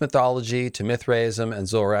Chinese mythology to Mithraism and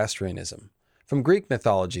Zoroastrianism, from Greek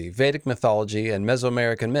mythology, Vedic mythology, and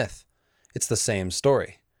Mesoamerican myth, it's the same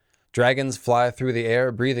story. Dragons fly through the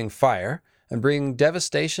air breathing fire and bring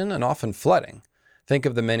devastation and often flooding. Think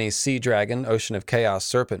of the many sea dragon, ocean of chaos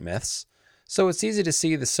serpent myths, so it's easy to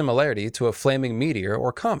see the similarity to a flaming meteor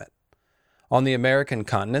or comet. On the American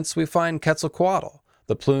continents, we find Quetzalcoatl,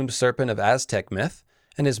 the plumed serpent of Aztec myth,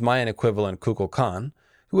 and his Mayan equivalent Kukulkan,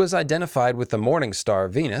 who is identified with the morning star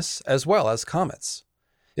Venus as well as comets.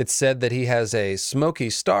 It's said that he has a smoky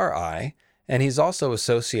star eye, and he's also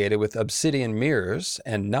associated with obsidian mirrors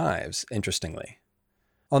and knives, interestingly.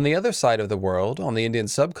 On the other side of the world, on the Indian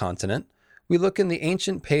subcontinent, we look in the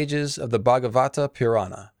ancient pages of the Bhagavata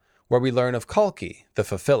Purana, where we learn of Kalki, the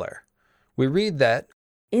fulfiller. We read that,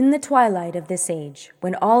 "In the twilight of this age,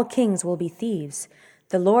 when all kings will be thieves,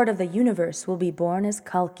 the Lord of the universe will be born as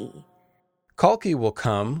Kalki. Kalki will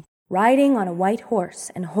come, riding on a white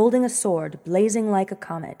horse and holding a sword blazing like a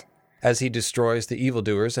comet, as he destroys the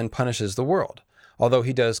evildoers and punishes the world, although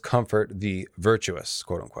he does comfort the virtuous,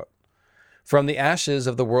 quote-unquote. From the ashes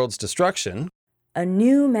of the world's destruction, a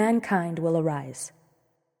new mankind will arise."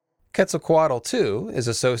 Quetzalcoatl, too, is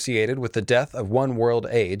associated with the death of one world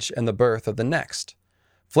age and the birth of the next.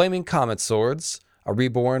 Flaming comet swords, a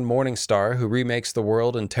reborn morning star who remakes the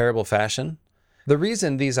world in terrible fashion. The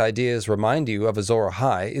reason these ideas remind you of Azor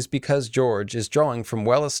Ahai is because George is drawing from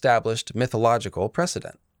well-established mythological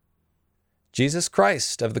precedent. Jesus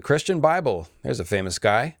Christ of the Christian Bible, there's a famous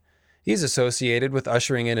guy. He's associated with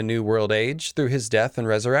ushering in a new world age through his death and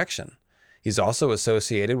resurrection. He's also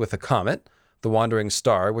associated with a comet, the wandering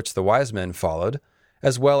star which the wise men followed,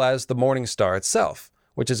 as well as the morning star itself,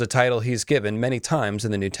 which is a title he's given many times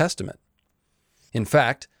in the New Testament. In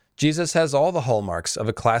fact, Jesus has all the hallmarks of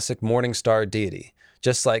a classic morning star deity,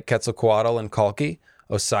 just like Quetzalcoatl and Kalki,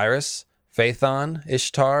 Osiris, Phaethon,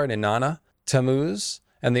 Ishtar and Inanna, Tammuz,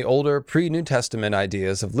 and the older pre-New Testament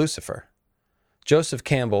ideas of Lucifer. Joseph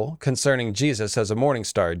Campbell concerning Jesus as a morning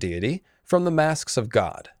star deity from the Masks of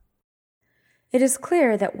God. It is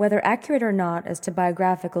clear that whether accurate or not as to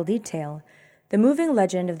biographical detail, the moving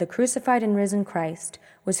legend of the crucified and risen Christ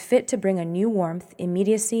was fit to bring a new warmth,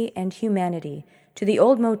 immediacy, and humanity to the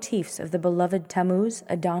old motifs of the beloved Tammuz,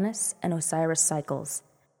 Adonis, and Osiris cycles.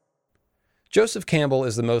 Joseph Campbell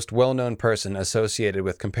is the most well-known person associated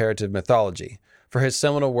with comparative mythology for his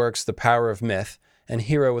seminal works The Power of Myth and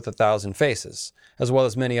Hero with a Thousand Faces, as well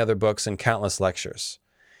as many other books and countless lectures.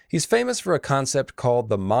 He's famous for a concept called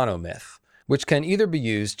the monomyth, which can either be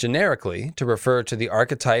used generically to refer to the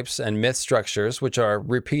archetypes and myth structures which are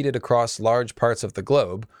repeated across large parts of the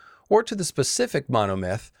globe, or to the specific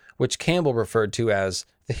monomyth, which Campbell referred to as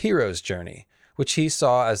the hero's journey, which he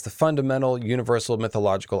saw as the fundamental universal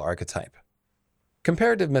mythological archetype.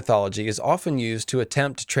 Comparative mythology is often used to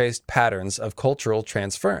attempt to trace patterns of cultural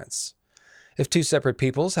transference. If two separate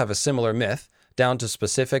peoples have a similar myth, down to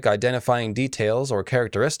specific identifying details or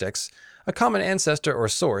characteristics, a common ancestor or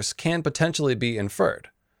source can potentially be inferred,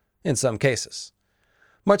 in some cases.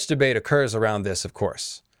 Much debate occurs around this, of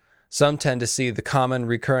course. Some tend to see the common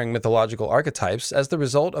recurring mythological archetypes as the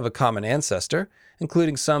result of a common ancestor,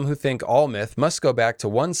 including some who think all myth must go back to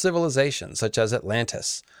one civilization, such as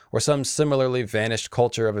Atlantis, or some similarly vanished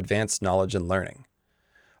culture of advanced knowledge and learning.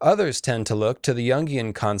 Others tend to look to the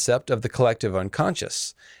Jungian concept of the collective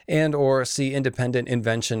unconscious, and/or see independent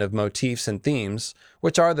invention of motifs and themes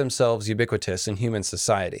which are themselves ubiquitous in human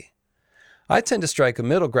society. I tend to strike a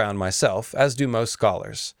middle ground myself, as do most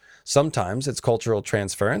scholars. Sometimes it's cultural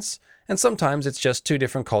transference, and sometimes it's just two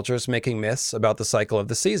different cultures making myths about the cycle of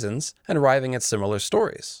the seasons and arriving at similar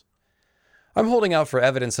stories. I'm holding out for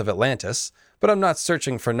evidence of Atlantis, but I'm not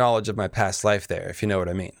searching for knowledge of my past life there, if you know what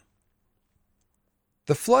I mean.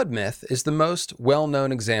 The flood myth is the most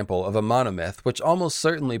well-known example of a monomyth which almost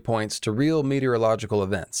certainly points to real meteorological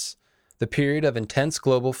events, the period of intense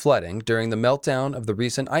global flooding during the meltdown of the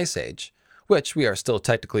recent Ice Age, which we are still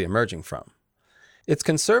technically emerging from. It's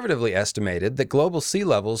conservatively estimated that global sea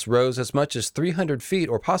levels rose as much as 300 feet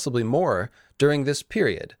or possibly more during this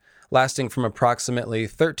period, lasting from approximately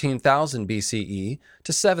 13,000 BCE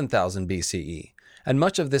to 7,000 BCE, and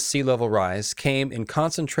much of this sea level rise came in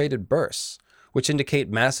concentrated bursts, which indicate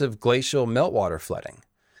massive glacial meltwater flooding,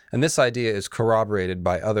 and this idea is corroborated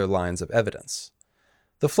by other lines of evidence.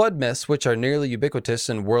 The flood myths, which are nearly ubiquitous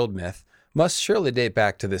in world myth, must surely date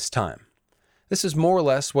back to this time. This is more or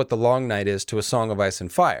less what the Long Night is to A Song of Ice and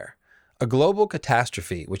Fire, a global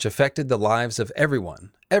catastrophe which affected the lives of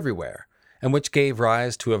everyone, everywhere, and which gave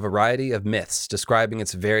rise to a variety of myths describing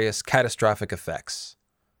its various catastrophic effects.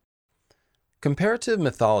 Comparative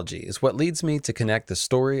mythology is what leads me to connect the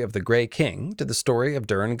story of the Grey King to the story of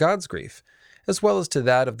Durin Godsgrief, as well as to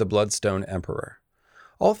that of the Bloodstone Emperor.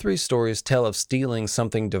 All three stories tell of stealing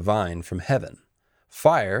something divine from heaven.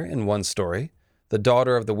 Fire in one story, the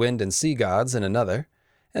daughter of the wind and sea gods in another,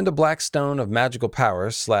 and a black stone of magical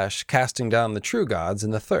powers / casting down the true gods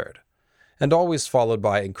in the third, and always followed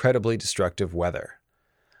by incredibly destructive weather.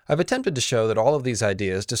 I've attempted to show that all of these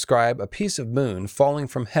ideas describe a piece of moon falling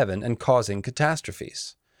from heaven and causing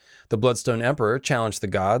catastrophes. The Bloodstone Emperor challenged the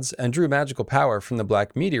gods and drew magical power from the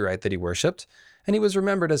black meteorite that he worshipped, and he was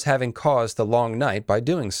remembered as having caused the long night by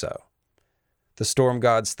doing so. The storm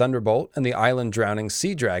god's thunderbolt and the island-drowning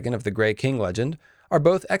sea dragon of the Grey King legend are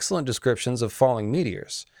both excellent descriptions of falling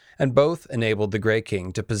meteors, and both enabled the Grey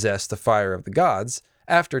King to possess the fire of the gods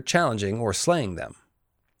after challenging or slaying them.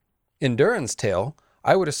 In Durin's tale,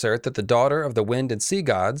 I would assert that the daughter of the wind and sea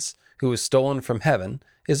gods, who was stolen from heaven,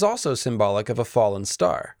 is also symbolic of a fallen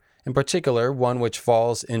star, in particular one which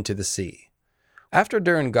falls into the sea. After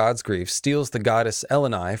Durin Godsgrief steals the goddess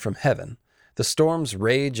Eleni from heaven, the storms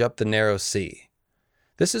rage up the narrow sea.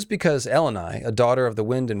 This is because Eleni, a daughter of the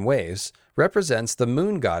wind and waves, represents the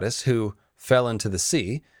moon goddess who fell into the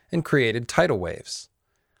sea and created tidal waves.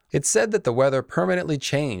 It's said that the weather permanently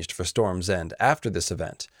changed for Storm's End after this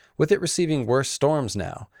event, with it receiving worse storms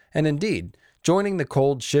now, and indeed, joining the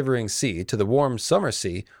cold, shivering sea to the warm summer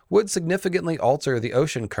sea would significantly alter the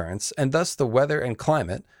ocean currents and thus the weather and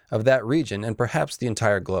climate of that region and perhaps the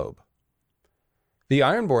entire globe. The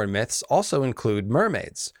Ironborn myths also include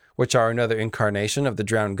mermaids, which are another incarnation of the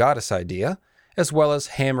drowned goddess idea, as well as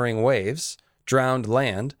hammering waves, drowned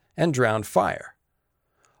land, and drowned fire.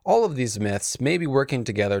 All of these myths may be working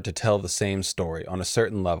together to tell the same story on a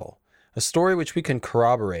certain level, a story which we can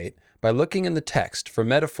corroborate by looking in the text for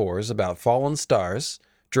metaphors about fallen stars,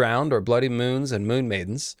 drowned or bloody moons and moon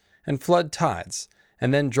maidens, and flood tides,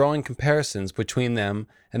 and then drawing comparisons between them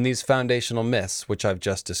and these foundational myths which I've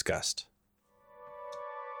just discussed.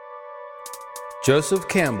 Joseph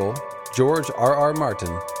Campbell, George R.R.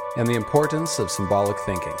 Martin, and the Importance of Symbolic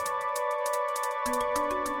Thinking.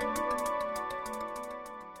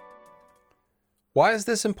 Why is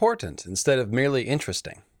this important instead of merely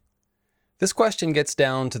interesting? This question gets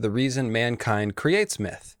down to the reason mankind creates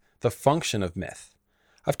myth, the function of myth.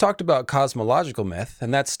 I've talked about cosmological myth,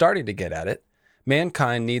 and that's starting to get at it.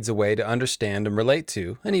 Mankind needs a way to understand and relate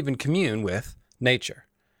to, and even commune with, nature.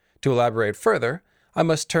 To elaborate further, I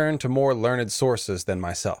must turn to more learned sources than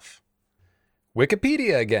myself.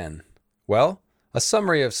 Wikipedia again. Well, a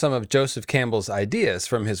summary of some of Joseph Campbell's ideas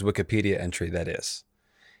from his Wikipedia entry, that is.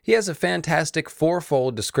 He has a fantastic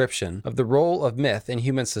fourfold description of the role of myth in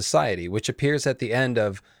human society, which appears at the end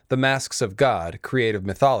of The Masks of God, Creative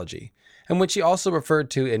Mythology, and which he also referred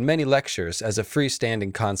to in many lectures as a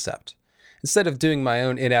freestanding concept. Instead of doing my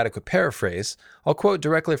own inadequate paraphrase, I'll quote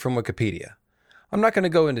directly from Wikipedia. I'm not going to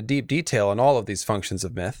go into deep detail on all of these functions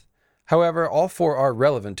of myth. However, all four are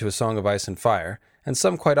relevant to A Song of Ice and Fire, and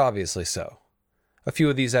some quite obviously so. A few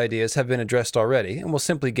of these ideas have been addressed already, and will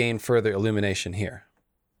simply gain further illumination here.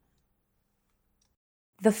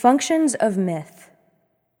 The functions of myth.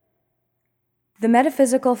 The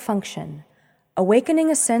metaphysical function,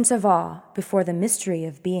 awakening a sense of awe before the mystery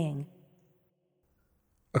of being.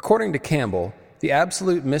 According to Campbell, the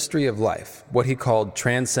absolute mystery of life, what he called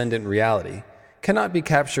transcendent reality, cannot be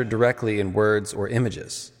captured directly in words or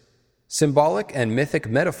images. Symbolic and mythic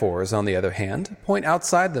metaphors, on the other hand, point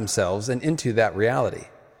outside themselves and into that reality.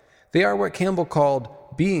 They are what Campbell called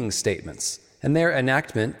being statements, and their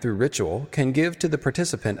enactment through ritual can give to the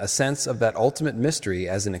participant a sense of that ultimate mystery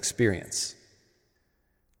as an experience.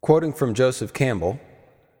 Quoting from Joseph Campbell,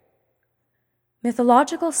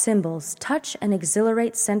 mythological symbols touch and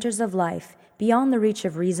exhilarate centers of life beyond the reach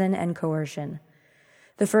of reason and coercion.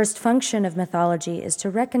 The first function of mythology is to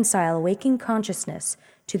reconcile waking consciousness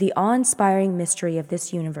to the awe-inspiring mystery of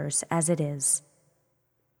this universe as it is.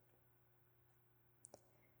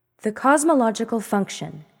 The cosmological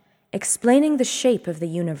function, explaining the shape of the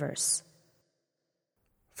universe.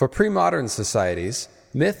 For pre-modern societies,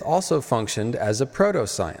 myth also functioned as a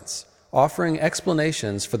proto-science, offering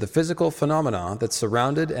explanations for the physical phenomena that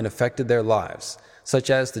surrounded and affected their lives, such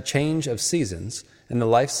as the change of seasons and the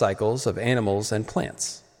life cycles of animals and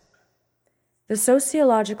plants. The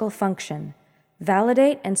sociological function,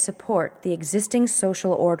 validate and support the existing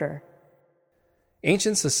social order.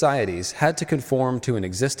 Ancient societies had to conform to an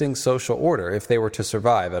existing social order if they were to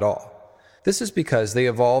survive at all. This is because they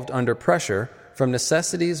evolved under pressure from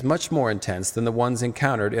necessities much more intense than the ones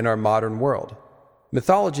encountered in our modern world.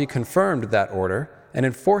 Mythology confirmed that order and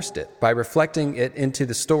enforced it by reflecting it into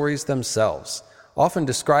the stories themselves, often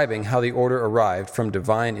describing how the order arrived from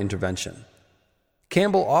divine intervention.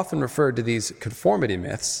 Campbell often referred to these conformity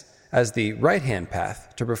myths as the right-hand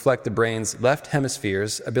path to reflect the brain's left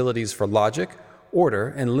hemisphere's abilities for logic, order,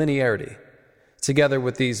 and linearity. Together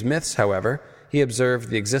with these myths, however, he observed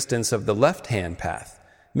the existence of the left-hand path,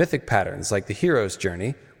 mythic patterns like the hero's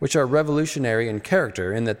journey, which are revolutionary in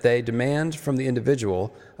character in that they demand from the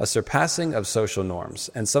individual a surpassing of social norms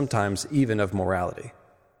and sometimes even of morality.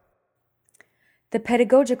 The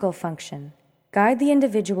pedagogical function, guide the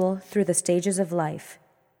individual through the stages of life.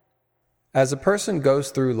 As a person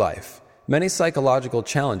goes through life, many psychological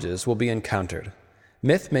challenges will be encountered.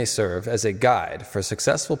 Myth may serve as a guide for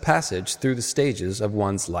successful passage through the stages of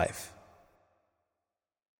one's life.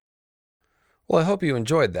 Well, I hope you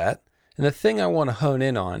enjoyed that, and the thing I want to hone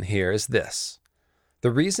in on here is this. The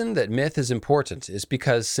reason that myth is important is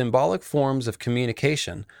because symbolic forms of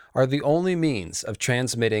communication are the only means of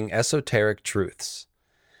transmitting esoteric truths.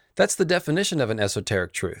 That's the definition of an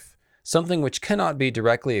esoteric truth, something which cannot be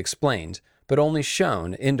directly explained, but only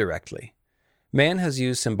shown indirectly. Man has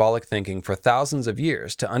used symbolic thinking for thousands of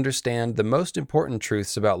years to understand the most important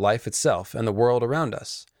truths about life itself and the world around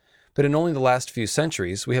us. But in only the last few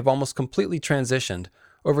centuries, we have almost completely transitioned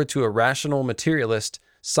over to a rational, materialist,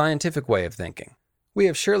 scientific way of thinking. We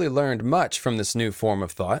have surely learned much from this new form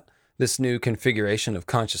of thought, this new configuration of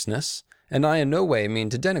consciousness, and I in no way mean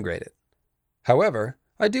to denigrate it. However,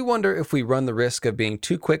 I do wonder if we run the risk of being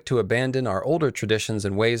too quick to abandon our older traditions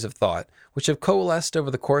and ways of thought, which have coalesced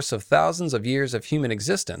over the course of thousands of years of human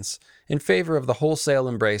existence, in favor of the wholesale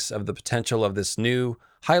embrace of the potential of this new,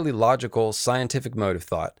 highly logical, scientific mode of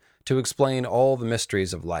thought to explain all the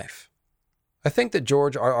mysteries of life. I think that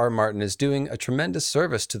George R.R. Martin is doing a tremendous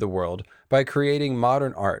service to the world by creating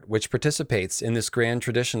modern art which participates in this grand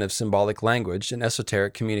tradition of symbolic language and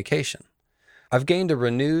esoteric communication. I've gained a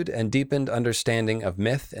renewed and deepened understanding of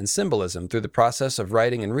myth and symbolism through the process of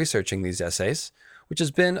writing and researching these essays, which has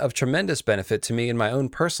been of tremendous benefit to me in my own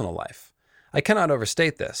personal life. I cannot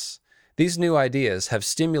overstate this. These new ideas have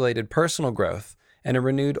stimulated personal growth and a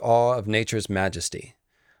renewed awe of nature's majesty.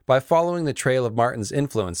 By following the trail of Martin's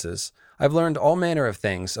influences, I've learned all manner of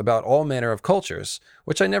things about all manner of cultures,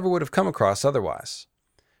 which I never would have come across otherwise.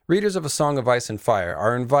 Readers of A Song of Ice and Fire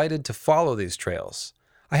are invited to follow these trails.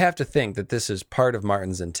 I have to think that this is part of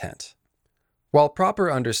Martin's intent. While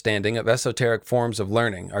proper understanding of esoteric forms of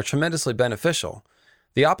learning are tremendously beneficial,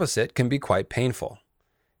 the opposite can be quite painful.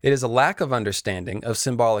 It is a lack of understanding of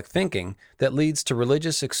symbolic thinking that leads to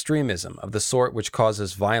religious extremism of the sort which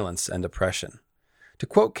causes violence and oppression. To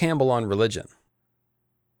quote Campbell on religion,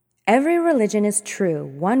 "Every religion is true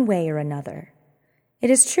one way or another. It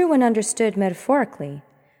is true when understood metaphorically,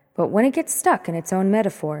 but when it gets stuck in its own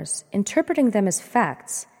metaphors, interpreting them as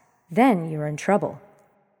facts, then you're in trouble."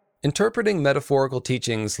 Interpreting metaphorical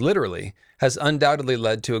teachings literally has undoubtedly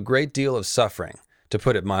led to a great deal of suffering, to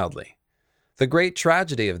put it mildly. The great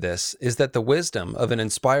tragedy of this is that the wisdom of an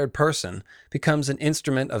inspired person becomes an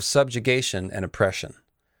instrument of subjugation and oppression.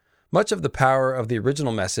 Much of the power of the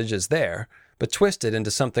original message is there, but twisted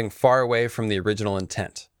into something far away from the original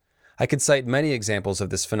intent. I could cite many examples of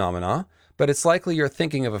this phenomena, but it's likely you're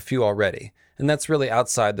thinking of a few already, and that's really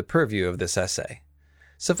outside the purview of this essay.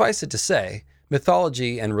 Suffice it to say,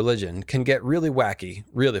 mythology and religion can get really wacky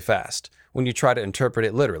really fast when you try to interpret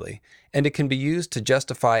it literally, and it can be used to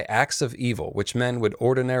justify acts of evil which men would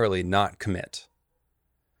ordinarily not commit.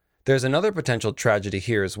 There's another potential tragedy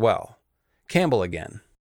here as well. Campbell again.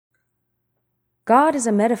 God is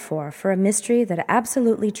a metaphor for a mystery that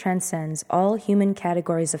absolutely transcends all human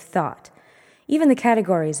categories of thought, even the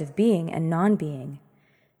categories of being and non-being.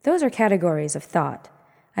 Those are categories of thought.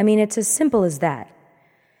 I mean, it's as simple as that.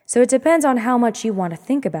 So it depends on how much you want to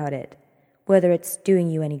think about it, whether it's doing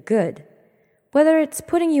you any good, whether it's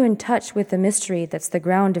putting you in touch with the mystery that's the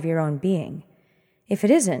ground of your own being. If it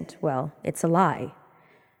isn't, well, it's a lie.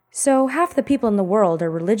 So half the people in the world are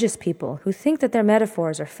religious people who think that their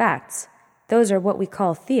metaphors are facts. Those are what we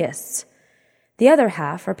call theists. The other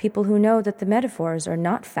half are people who know that the metaphors are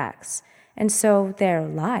not facts, and so they're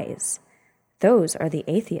lies. Those are the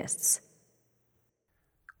atheists.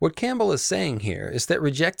 What Campbell is saying here is that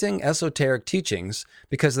rejecting esoteric teachings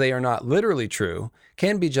because they are not literally true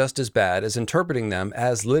can be just as bad as interpreting them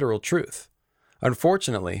as literal truth.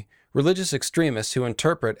 Unfortunately, religious extremists who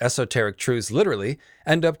interpret esoteric truths literally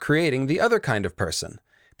end up creating the other kind of person,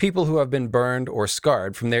 people who have been burned or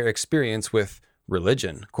scarred from their experience with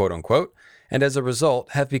religion, quote-unquote, and as a result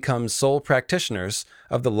have become sole practitioners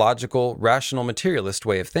of the logical, rational materialist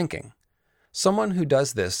way of thinking. Someone who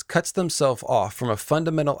does this cuts themselves off from a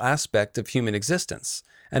fundamental aspect of human existence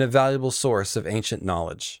and a valuable source of ancient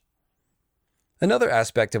knowledge. Another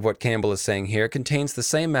aspect of what Campbell is saying here contains the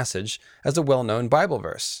same message as a well-known Bible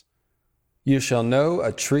verse. "You shall know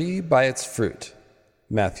a tree by its fruit."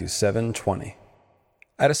 Matthew 7:20.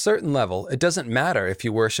 At a certain level, it doesn't matter if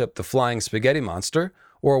you worship the flying spaghetti monster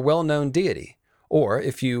or a well-known deity, or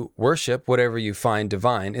if you worship whatever you find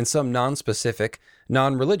divine in some non-specific,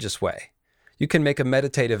 non-religious way. You can make a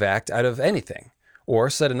meditative act out of anything,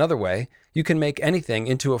 or, said another way, you can make anything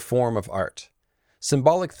into a form of art.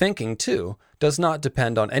 Symbolic thinking, too, does not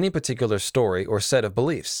depend on any particular story or set of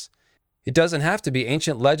beliefs. It doesn't have to be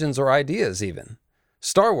ancient legends or ideas, even.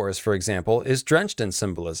 Star Wars, for example, is drenched in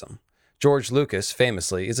symbolism. George Lucas,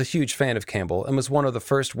 famously, is a huge fan of Campbell and was one of the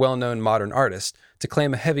first well-known modern artists to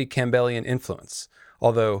claim a heavy Campbellian influence,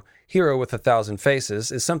 although Hero with 1,000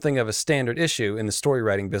 Faces is something of a standard issue in the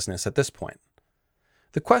story-writing business at this point.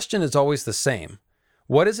 The question is always the same.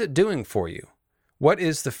 What is it doing for you? What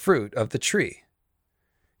is the fruit of the tree?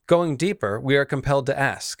 Going deeper, we are compelled to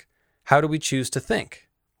ask, how do we choose to think?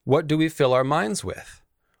 What do we fill our minds with?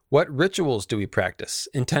 What rituals do we practice,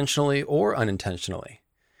 intentionally or unintentionally?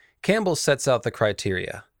 Campbell sets out the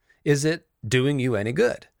criteria. Is it doing you any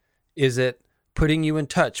good? Is it putting you in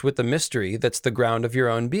touch with the mystery that's the ground of your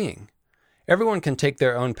own being? Everyone can take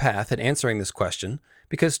their own path at answering this question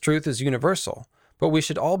because truth is universal, but we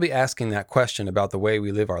should all be asking that question about the way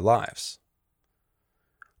we live our lives.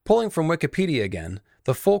 Pulling from Wikipedia again,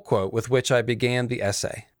 the full quote with which I began the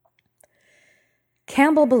essay.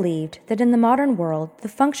 Campbell believed that in the modern world, the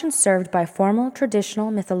function served by formal,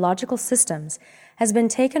 traditional, mythological systems has been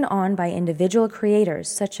taken on by individual creators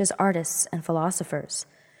such as artists and philosophers.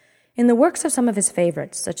 In the works of some of his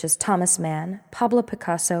favorites, such as Thomas Mann, Pablo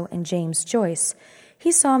Picasso, and James Joyce,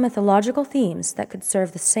 he saw mythological themes that could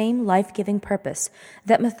serve the same life-giving purpose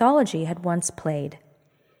that mythology had once played.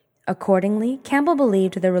 Accordingly, Campbell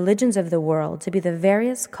believed the religions of the world to be the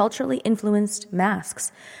various culturally influenced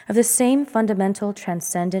masks of the same fundamental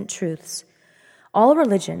transcendent truths. All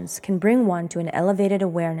religions can bring one to an elevated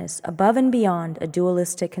awareness above and beyond a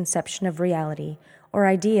dualistic conception of reality or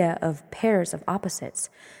idea of pairs of opposites,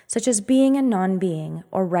 such as being and non-being,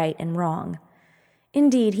 or right and wrong.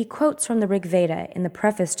 Indeed, he quotes from the Rig Veda in the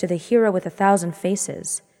preface to The Hero with 1,000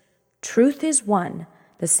 Faces, "Truth is one,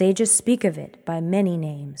 the sages speak of it by many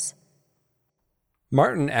names."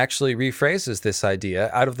 Martin actually rephrases this idea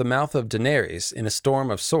out of the mouth of Daenerys in A Storm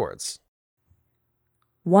of Swords.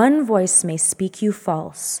 "One voice may speak you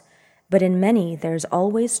false, but in many there's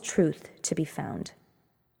always truth to be found."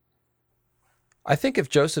 I think if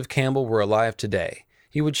Joseph Campbell were alive today,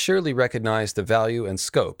 he would surely recognize the value and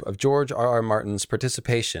scope of George R.R. Martin's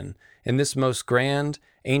participation in this most grand,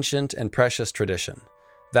 ancient, and precious tradition,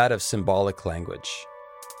 that of symbolic language.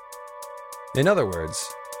 In other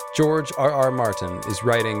words, George R.R. Martin is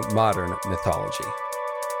writing modern mythology.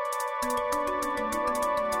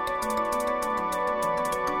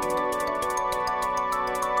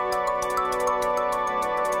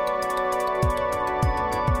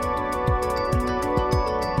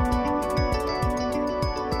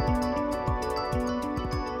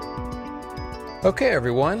 Okay,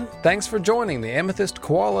 everyone, thanks for joining the Amethyst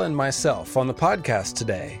Koala and myself on the podcast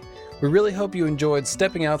today. We really hope you enjoyed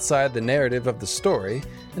stepping outside the narrative of the story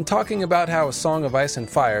and talking about how A Song of Ice and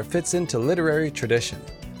Fire fits into literary tradition,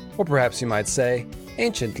 or perhaps you might say,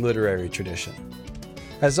 ancient literary tradition.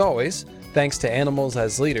 As always, thanks to Animals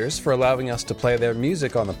as Leaders for allowing us to play their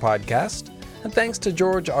music on the podcast, and thanks to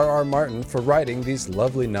George R.R. Martin for writing these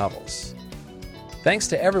lovely novels. Thanks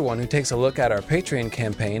to everyone who takes a look at our Patreon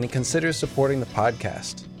campaign and considers supporting the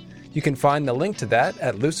podcast. You can find the link to that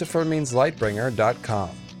at lucifermeanslightbringer.com.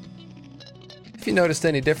 If you noticed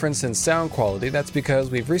any difference in sound quality, that's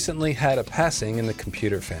because we've recently had a passing in the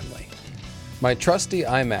computer family. My trusty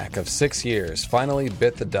iMac of 6 years finally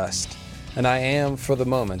bit the dust, and I am, for the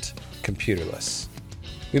moment, computerless.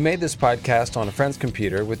 We made this podcast on a friend's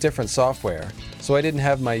computer with different software, so I didn't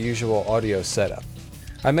have my usual audio setup.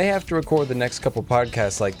 I may have to record the next couple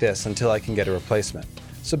podcasts like this until I can get a replacement,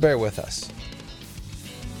 so bear with us.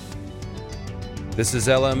 This is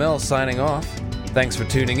LML signing off. Thanks for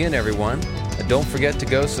tuning in, everyone, and don't forget to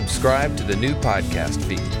go subscribe to the new podcast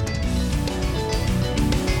feed.